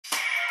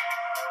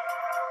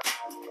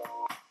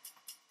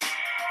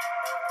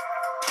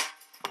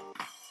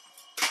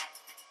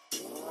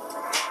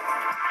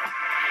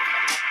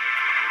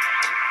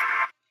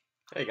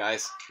Hey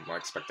guys,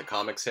 Mark Spec the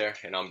Comics here,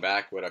 and I'm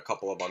back with a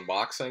couple of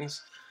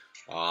unboxings.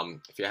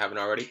 If you haven't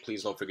already,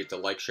 please don't forget to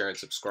like, share, and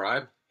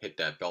subscribe. Hit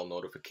that bell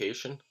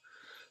notification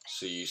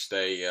so you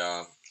stay,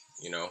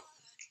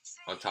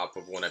 on top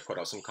of when I put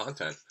out some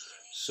content.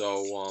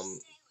 So,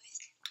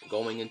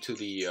 going into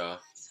the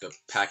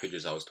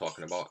packages I was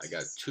talking about, I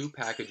got two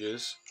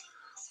packages.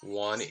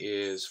 One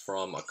is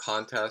from a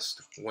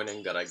contest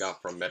winning that I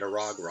got from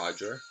Metarog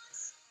Roger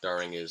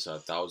during his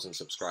 1,000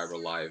 subscriber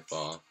live,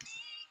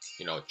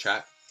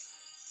 chat.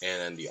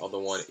 And then the other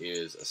one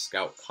is a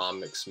Scout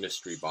Comics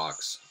mystery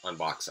box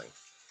unboxing.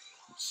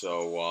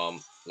 So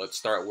let's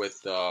start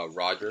with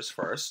Rogers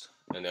first,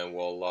 and then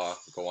we'll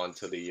go on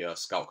to the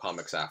Scout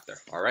Comics after.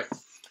 All right.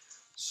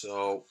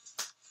 So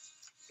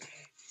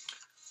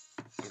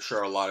I'm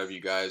sure a lot of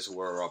you guys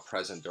were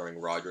present during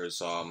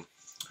Rogers'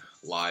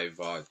 live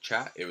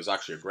chat. It was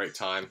actually a great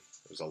time.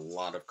 There was a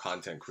lot of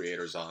content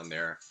creators on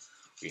there.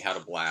 We had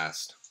a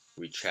blast.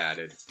 We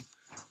chatted,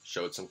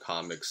 showed some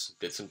comics,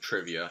 did some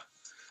trivia.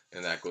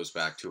 And that goes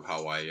back to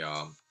how I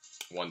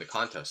won the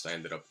contest. I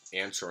ended up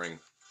answering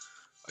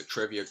a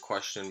trivia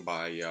question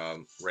by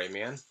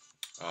Rayman.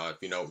 If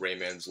you know,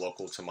 Rayman's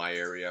local to my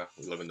area.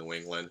 We live in New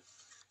England.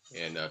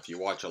 And if you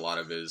watch a lot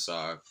of his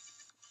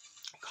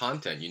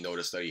content, you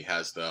notice that he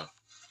has the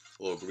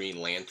little green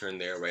lantern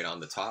there right on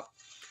the top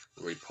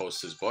where he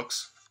posts his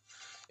books.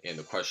 And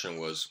the question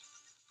was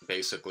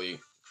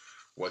basically,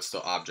 what's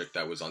the object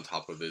that was on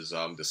top of his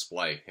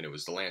display? And it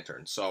was the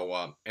lantern.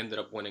 So ended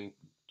up winning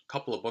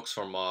couple of books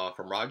from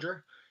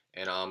Roger,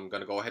 and I'm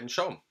gonna go ahead and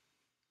show them.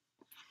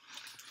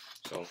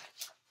 So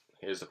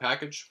here's the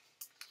package.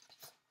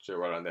 So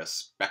right on this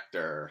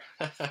Spectre.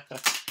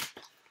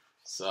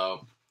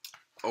 So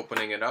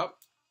opening it up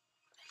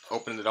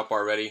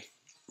already.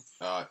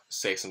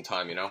 Save some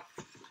time, you know.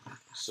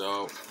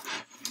 So it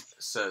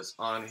says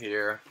on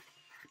here,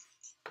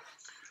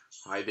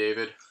 "Hi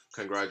David,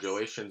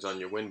 congratulations on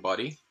your win,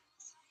 buddy.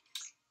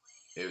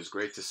 It was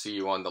great to see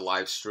you on the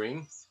live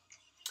stream.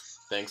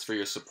 Thanks for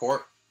your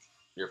support.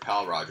 Your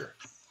pal, Roger."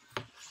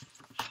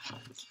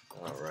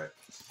 Alright.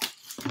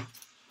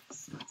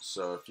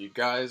 So if you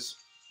guys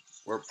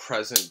were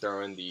present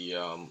during the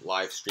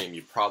live stream,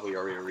 you probably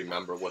already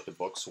remember what the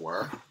books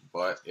were.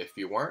 But if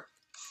you weren't,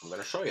 I'm going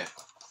to show you.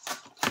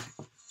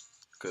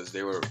 Because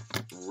they were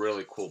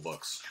really cool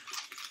books.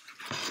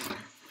 There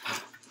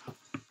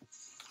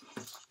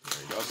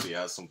you go. So he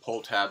has some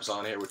pull tabs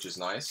on here, which is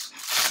nice.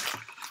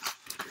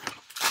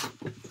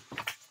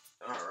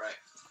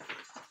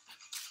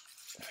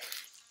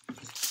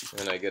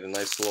 And I get a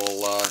nice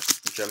little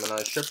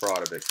Gemini shipper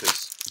out of it,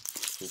 because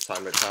from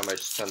time to time I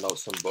send out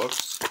some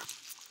books,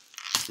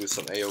 do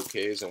some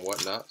AOKs and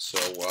whatnot, so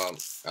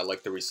I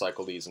like to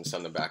recycle these and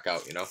send them back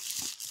out, you know.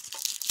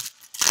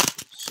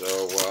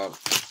 So,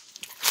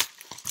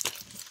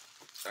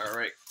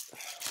 alright.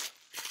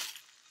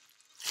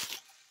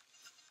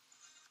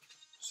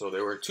 So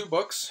there were two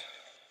books.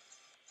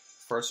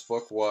 First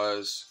book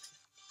was,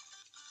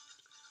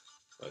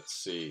 let's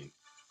see,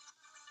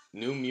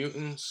 New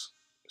Mutants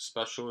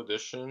Special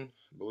Edition.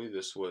 I believe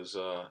this was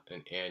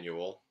an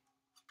annual.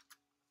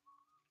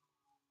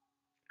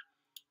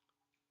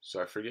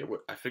 So I forget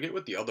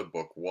what the other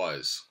book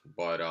was,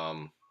 but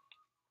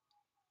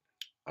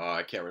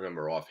I can't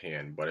remember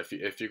offhand. But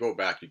if you go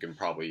back, you can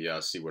probably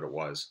see what it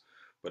was.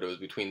 But it was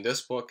between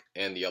this book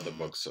and the other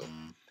book. So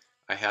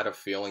I had a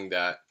feeling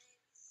that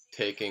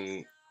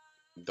taking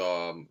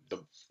the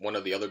one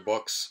of the other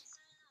book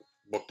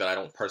that I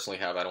don't personally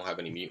have. I don't have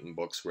any mutant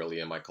books really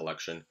in my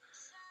collection.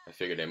 I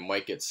figured I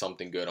might get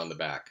something good on the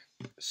back.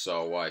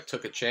 So I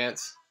took a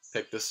chance,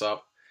 picked this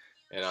up,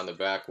 and on the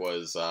back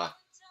was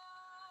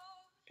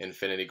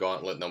Infinity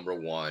Gauntlet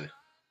 #1.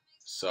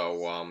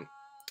 So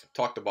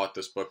talked about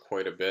this book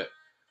quite a bit.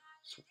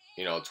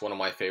 It's one of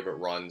my favorite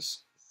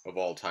runs of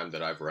all time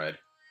that I've read.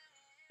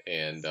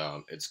 And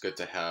it's good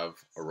to have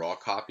a raw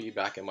copy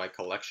back in my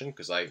collection,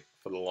 because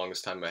for the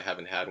longest time I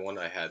haven't had one.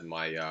 I had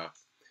my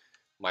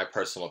my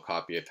personal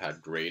copy I've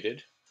had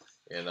graded,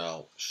 and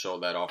I'll show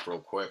that off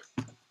real quick.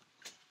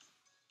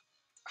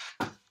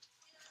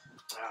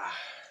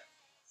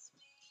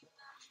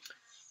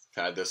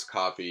 I've had this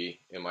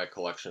copy in my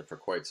collection for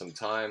quite some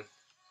time.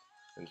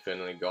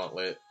 Infinity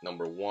Gauntlet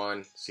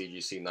 #1,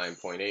 CGC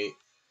 9.8.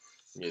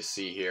 You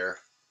see here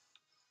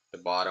at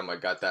the bottom, I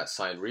got that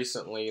signed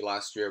recently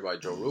last year by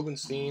Joe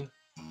Rubenstein.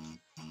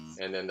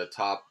 And then the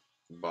top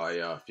by,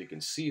 if you can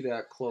see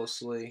that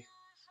closely,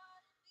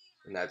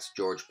 and that's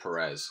George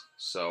Perez.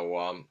 So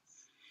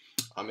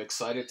I'm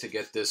excited to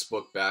get this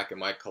book back in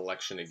my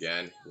collection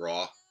again,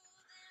 raw,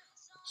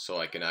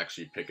 so I can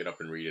actually pick it up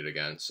and read it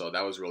again. So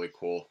that was really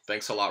cool.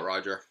 Thanks a lot,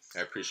 Roger.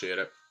 I appreciate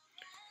it.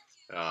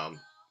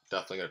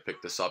 Definitely going to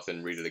pick this up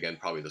and read it again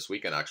probably this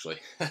weekend, actually.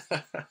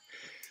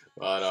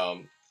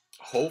 But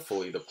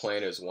hopefully the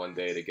plan is one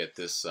day to get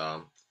this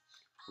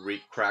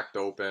cracked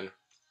open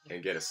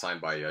and get it signed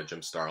by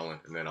Jim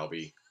Starlin, and then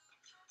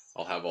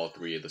I'll have all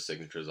three of the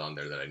signatures on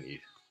there that I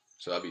need.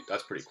 So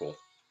that's pretty cool.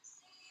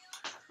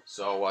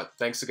 So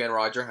thanks again,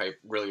 Roger. I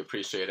really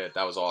appreciate it.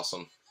 That was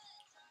awesome.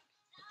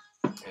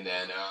 And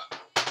then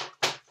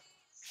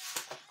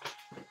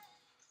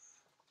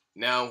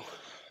now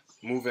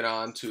moving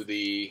on to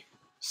the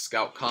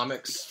Scout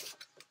Comics.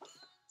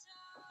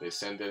 They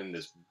send it in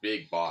this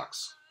big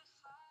box.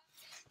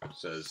 It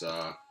says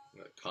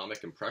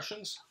comic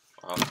impressions.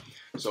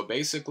 So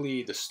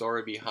basically, the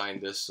story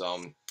behind this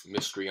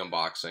mystery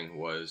unboxing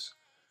was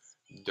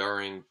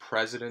during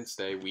President's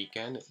Day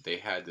weekend, they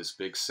had this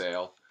big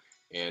sale,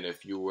 and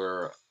if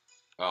you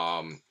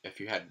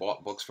had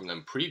bought books from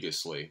them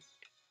previously,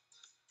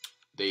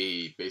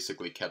 they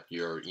basically kept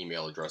your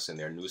email address in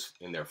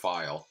their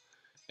file,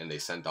 and they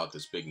sent out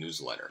this big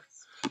newsletter.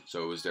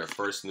 So it was their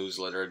first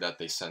newsletter that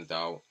they sent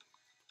out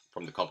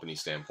from the company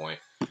standpoint,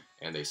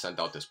 and they sent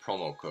out this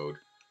promo code,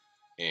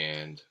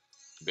 and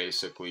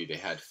basically they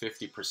had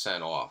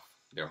 50% off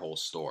their whole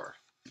store,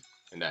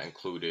 and that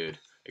included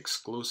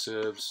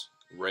exclusives,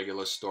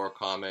 regular store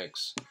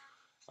comics,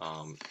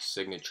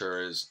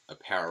 signatures,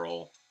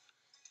 apparel,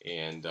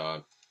 and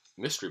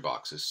mystery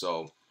boxes.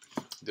 So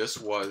this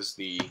was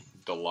the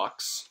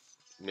Deluxe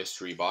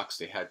mystery box.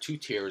 They had two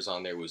tiers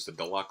on there. It was the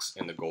Deluxe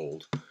and the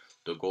Gold.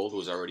 The Gold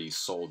was already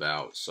sold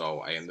out, so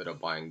I ended up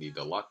buying the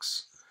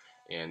Deluxe,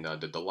 and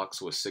the Deluxe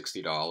was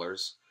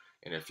 $60.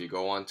 And if you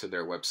go onto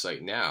their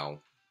website now,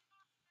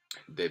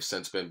 they've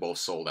since been both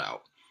sold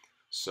out.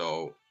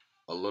 So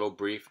a little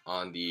brief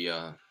on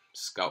the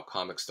Scout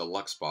Comics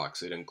Deluxe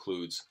box. It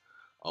includes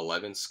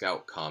 11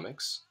 Scout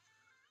comics,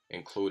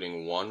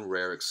 including one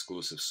rare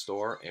exclusive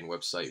store and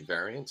website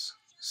variants,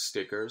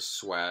 stickers,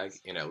 swag,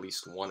 and at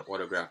least one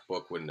autographed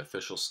book with an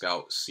official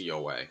Scout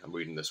COA. I'm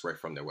reading this right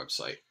from their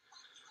website.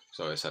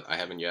 So I said I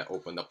haven't yet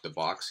opened up the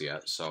box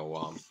yet,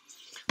 so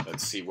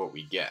let's see what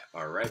we get.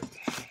 All right.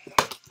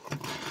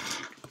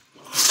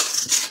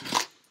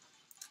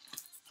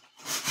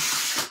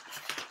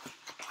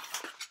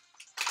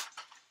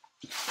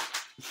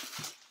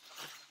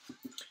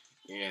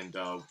 And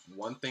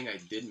one thing I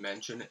did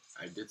mention,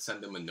 I did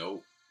send them a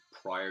note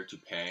prior to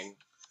paying.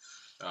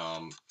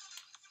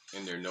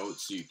 In their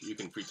notes, you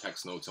can free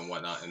text notes and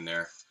whatnot in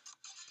there.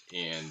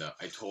 And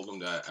I told them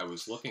that I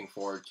was looking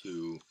forward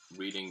to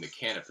reading the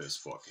Cannabis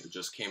book. It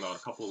just came out a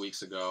couple of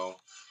weeks ago.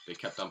 They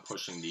kept on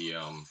pushing the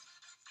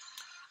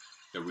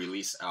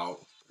release out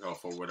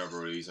for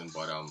whatever reason,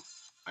 but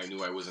I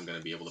knew I wasn't going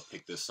to be able to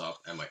pick this up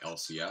at my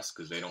LCS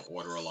because they don't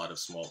order a lot of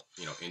small,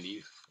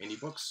 indie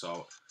books.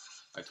 So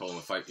I told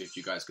them if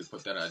you guys could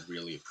put that, I'd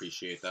really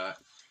appreciate that.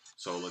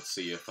 So let's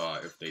see if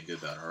they did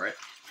that. All right.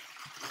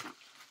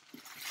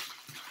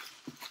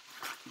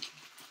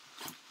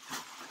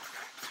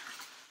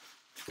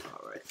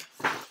 All right.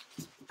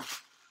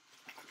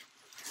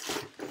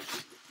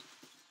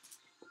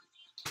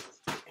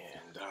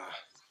 And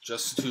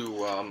just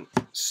to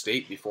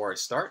state before I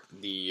start,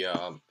 the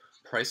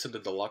price of the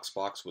Deluxe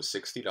box was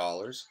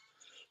 $60.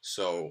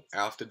 So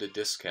after the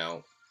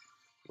discount,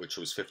 which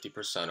was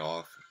 50%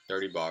 off,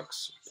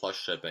 $30 plus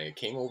shipping, it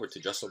came over to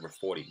just over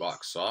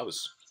 $40. So that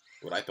was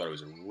what I thought it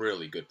was a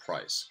really good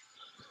price.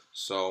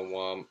 So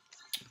all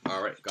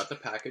right, got the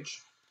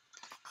package,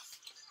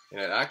 and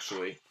it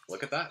actually,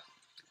 look at that,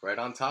 right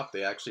on top.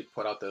 They actually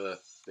put out the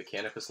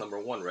Cannabis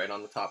 #1 right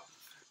on the top.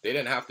 They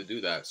didn't have to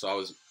do that, so I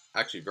was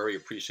actually very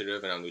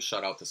appreciative, and I'm going to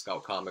shout out to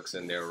Scout Comics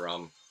and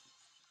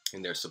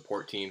their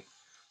support team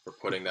for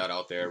putting that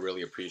out there. I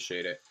really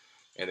appreciate it.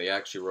 And they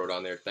actually wrote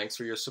on there, "Thanks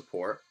for your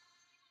support.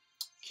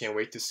 Can't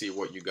wait to see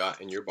what you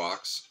got in your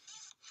box,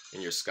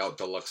 in your Scout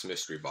Deluxe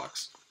mystery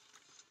box."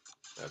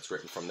 That's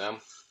written from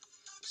them,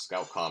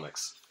 Scout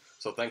Comics.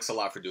 So thanks a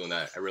lot for doing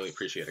that. I really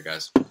appreciate it,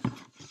 guys.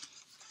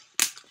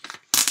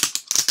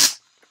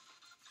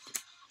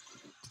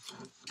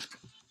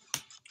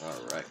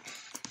 All right.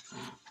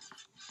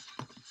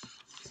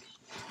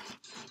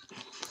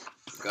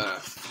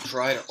 Gotta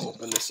try to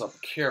open this up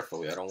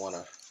carefully. I don't want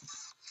to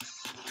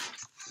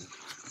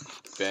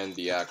bend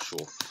the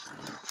actual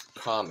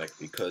comic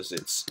because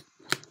it's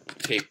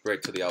taped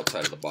right to the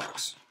outside of the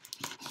box.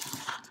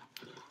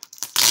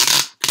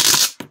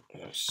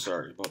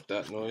 Sorry about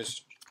that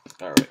noise.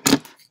 All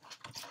right.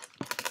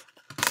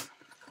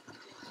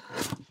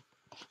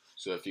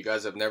 So if you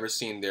guys have never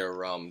seen their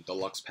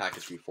Deluxe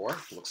package before,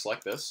 it looks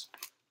like this.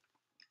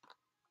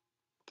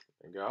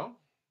 There you go.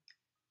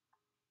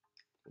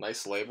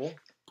 Nice label.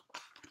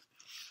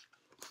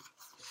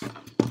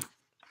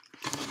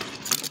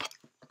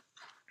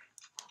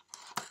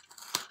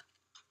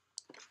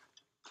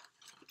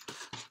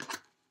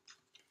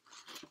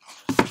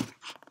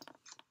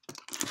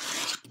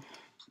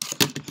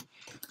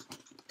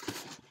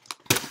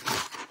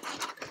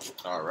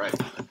 All right.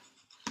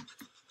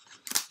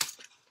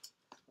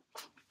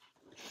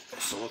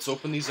 So let's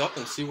open these up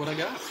and see what I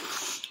got.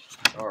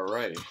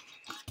 Alrighty.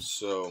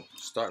 So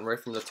starting right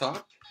from the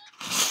top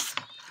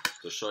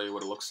to show you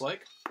what it looks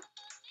like.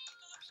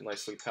 It's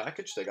nicely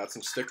packaged. They got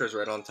some stickers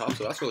right on top,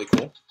 so that's really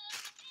cool.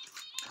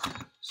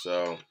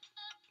 So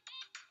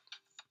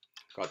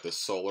got this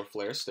solar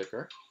flare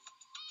sticker.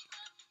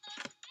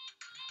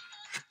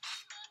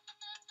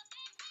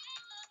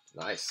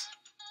 Nice.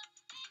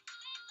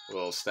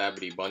 Little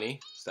Stabity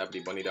Bunny,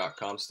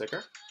 StabityBunny.com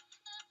sticker.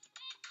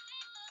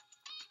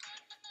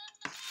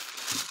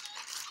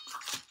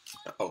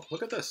 Oh,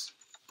 look at this.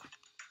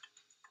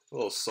 A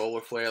little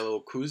solar flare, a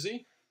little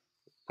koozie.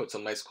 Put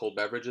some nice cold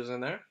beverages in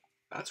there.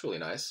 That's really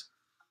nice.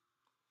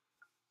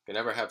 You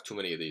never have too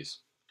many of these.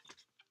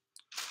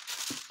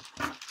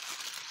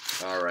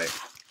 Alright.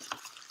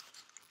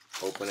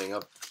 Opening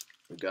up.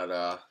 We got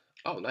a...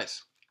 Oh,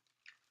 nice.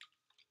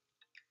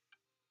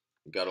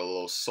 We got a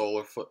little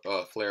solar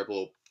flare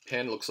little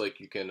pin. Looks like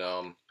you can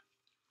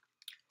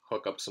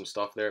hook up some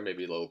stuff there.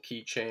 Maybe a little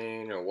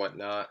keychain or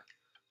whatnot.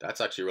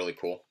 That's actually really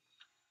cool.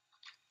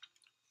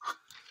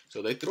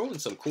 So they throw in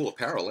some cool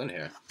apparel in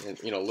here, and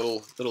you know,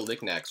 little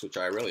knickknacks, which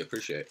I really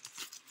appreciate.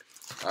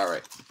 All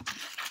right.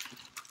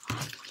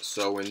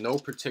 So in no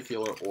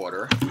particular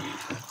order,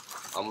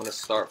 I'm gonna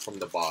start from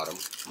the bottom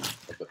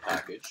of the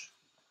package.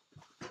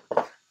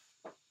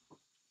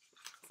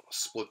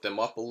 Split them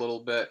up a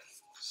little bit.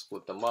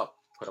 Split them up.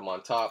 Put them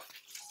on top.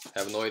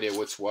 Have no idea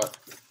what's what,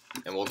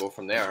 and we'll go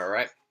from there. All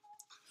right.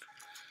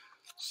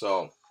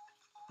 So,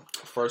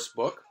 first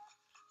book.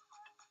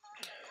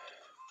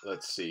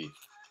 Let's see.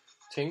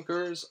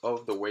 Tinkers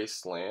of the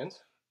Wasteland,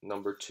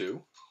 number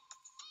 2.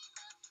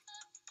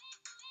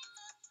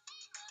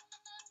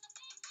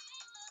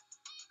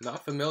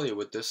 Not familiar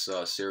with this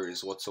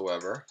series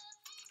whatsoever.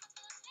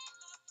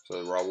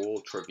 So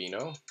Raul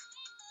Trevino.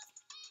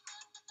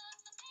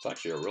 It's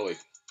actually a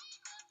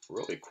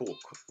really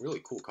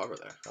cool cover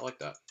there. I like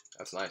that.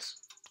 That's nice.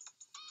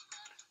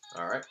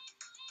 All right.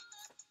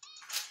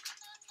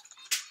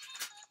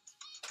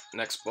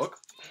 Next book.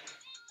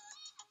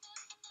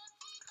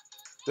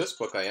 This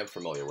book I am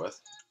familiar with.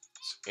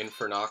 It's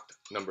Infernoct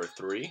number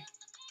 3.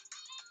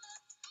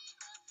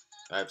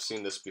 I've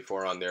seen this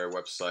before on their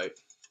website.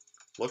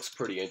 Looks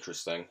pretty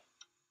interesting.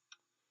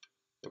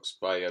 Looks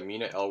by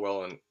Mina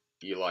Elwell and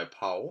Eli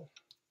Powell.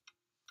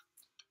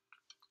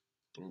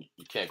 And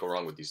you can't go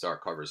wrong with these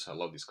dark covers. I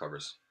love these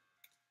covers.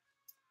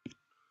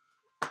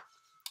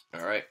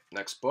 Alright,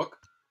 next book.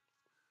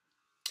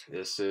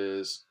 This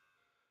is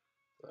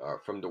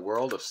From the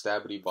World of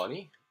Stabby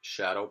Bunny,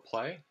 Shadow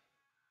Play.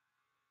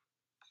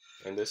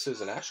 And this is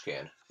an ash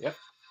can. Yep.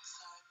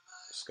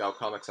 Scout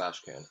Comics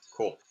ash can.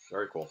 Cool.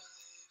 Very cool.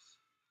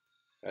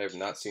 I have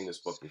not seen this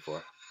book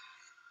before.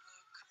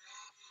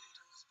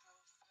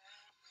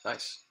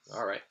 Nice.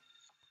 Alright.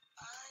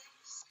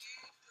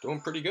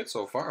 Doing pretty good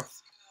so far.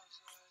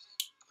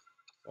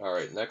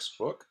 Alright, next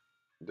book.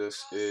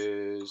 This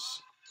is,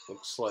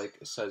 looks like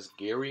it says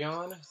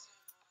Geryon.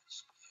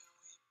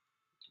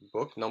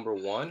 Book number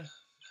 1.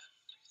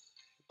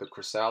 The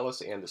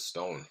Chrysalis and the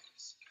Stone.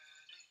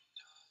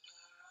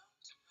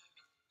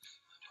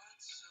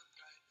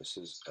 This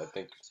is, I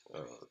think,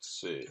 let's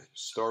see,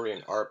 story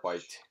and art by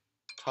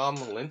Tom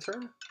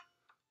Lintern.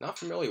 Not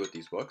familiar with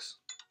these books.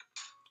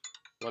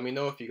 Let me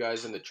know if you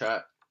guys in the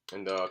chat,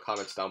 in the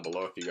comments down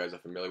below, if you guys are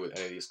familiar with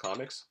any of these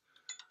comics.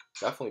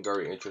 Definitely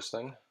very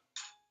interesting.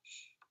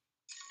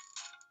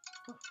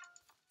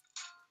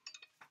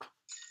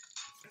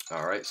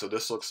 Alright, so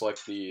this looks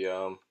like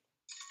the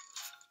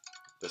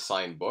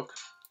signed book.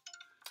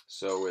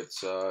 So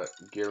it's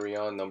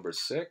Geryon number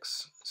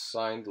 6.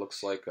 Signed,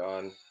 looks like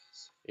on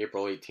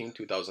April 18,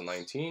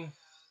 2019.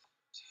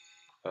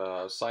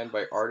 Signed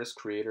by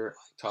artist-creator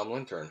Tom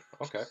Lintern.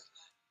 Okay.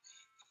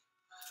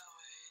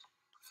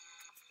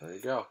 There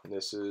you go. And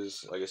this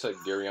is, like I said,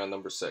 Geryon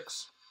number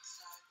 6.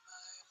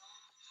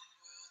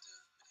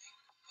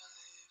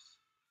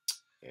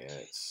 And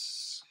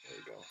it's, there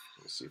you go.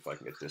 Let's see if I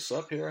can get this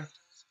up here.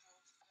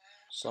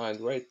 Signed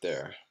right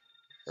there.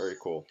 Very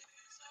cool.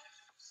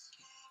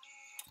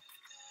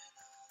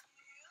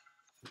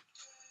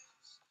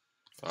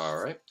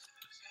 Alright.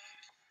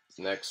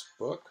 Next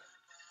book.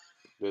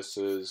 This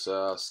is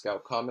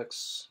Scout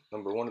Comics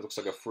number 1. It looks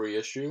like a free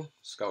issue.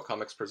 Scout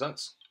Comics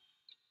Presents.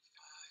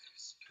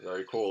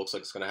 Very cool. Looks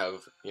like it's going to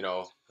have, you know,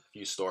 a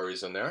few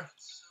stories in there.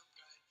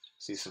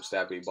 See some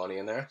Stabby Bunny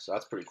in there. So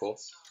that's pretty cool.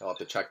 I'll have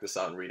to check this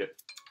out and read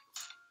it.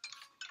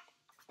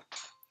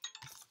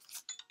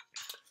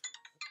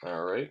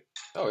 Alright.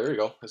 Oh, here we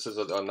go. This is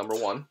number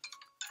 1.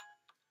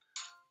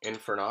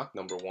 Infernoct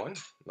number 1.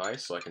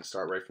 Nice. So I can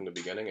start right from the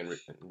beginning and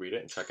read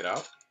it and check it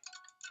out.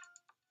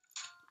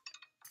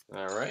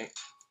 Alright.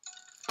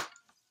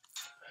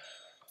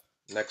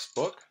 Next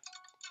book.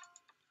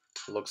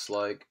 Looks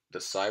like the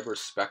Cyber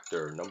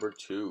Spectre number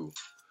 2.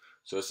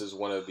 So this is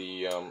one of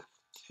the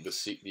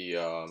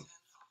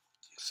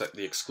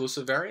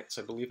exclusive variants.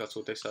 I believe that's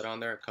what they said on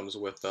there. It comes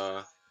with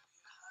a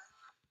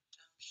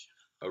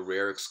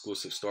rare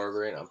exclusive store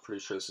variant. I'm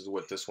pretty sure this is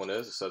what this one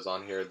is. It says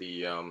on here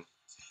the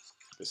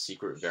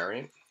secret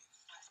variant.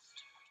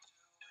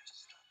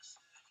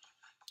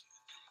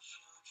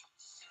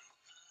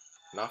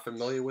 Not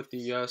familiar with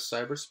the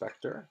Cyber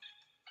Spectre,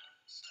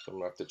 so I'm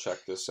gonna have to check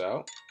this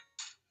out.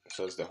 It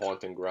says The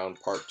Haunting Ground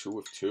Part 2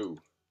 of 2.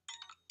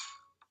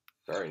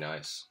 Very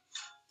nice.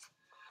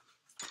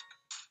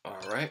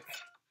 Alright.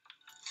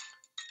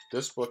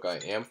 This book I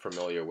am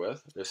familiar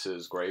with. This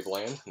is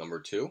Graveland number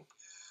 2.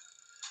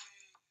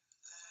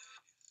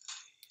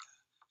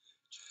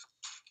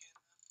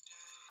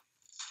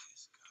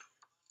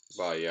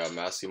 by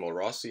Massimo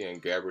Rossi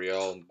and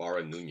Gabriel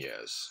Barra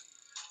Nunez.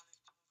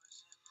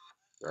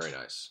 Very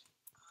nice.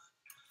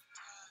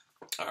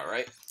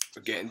 Alright,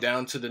 we're getting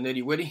down to the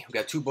nitty witty. We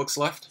got 2 books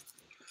left.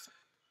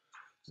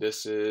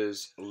 This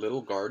is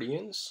Little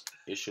Guardians,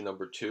 issue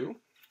number 2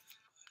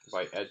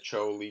 by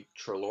Edcho Lee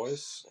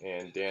Trelois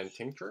and Dan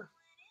Tinker.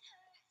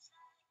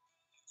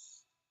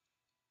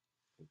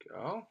 There we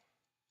go.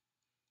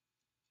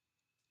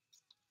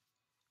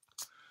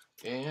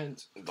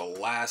 And the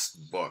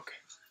last book.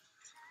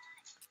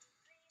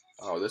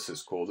 Oh, this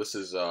is cool. This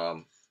is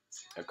a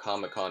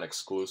Comic-Con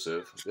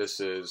exclusive. This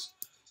is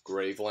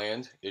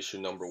Graveland,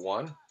 issue number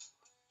 1.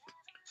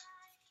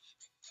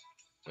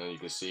 And you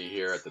can see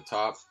here at the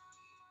top,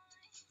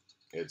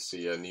 it's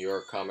the New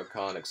York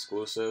Comic-Con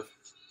exclusive.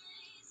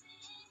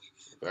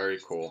 Very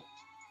cool.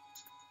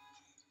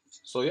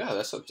 So yeah,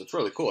 that's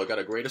really cool. I got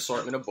a great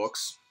assortment of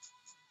books.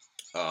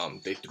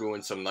 They threw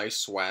in some nice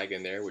swag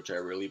in there, which I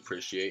really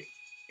appreciate.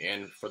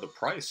 And for the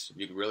price,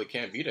 you really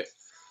can't beat it.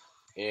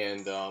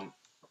 And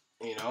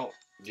you know,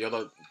 the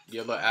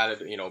other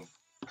added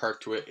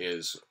perk to it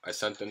is I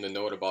sent them the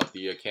note about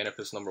the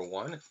Canopus number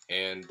 1,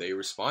 and they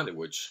responded,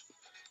 which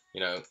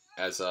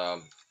as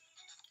a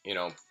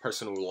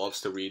person who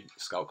loves to read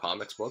Scout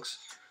Comics books,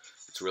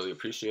 it's really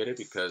appreciated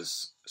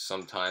because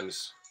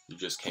sometimes you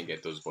just can't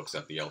get those books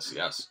at the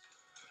LCS.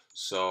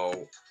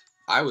 So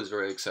I was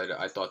very excited.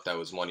 I thought that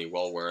was money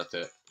well worth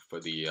it for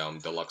the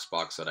deluxe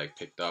box that I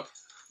picked up.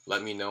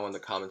 Let me know in the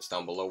comments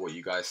down below what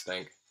you guys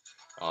think.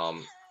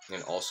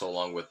 And also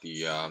along with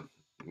the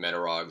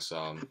Metarog's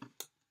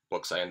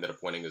books I ended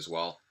up winning as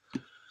well.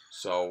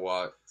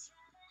 So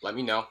let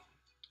me know.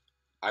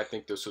 I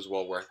think this was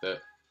well worth it.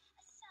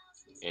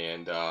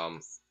 And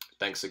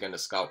thanks again to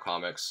Scout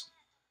Comics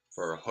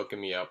for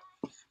hooking me up.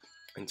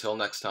 Until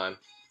next time,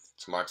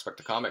 it's Mark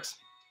Spector Comics.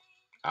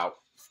 Out.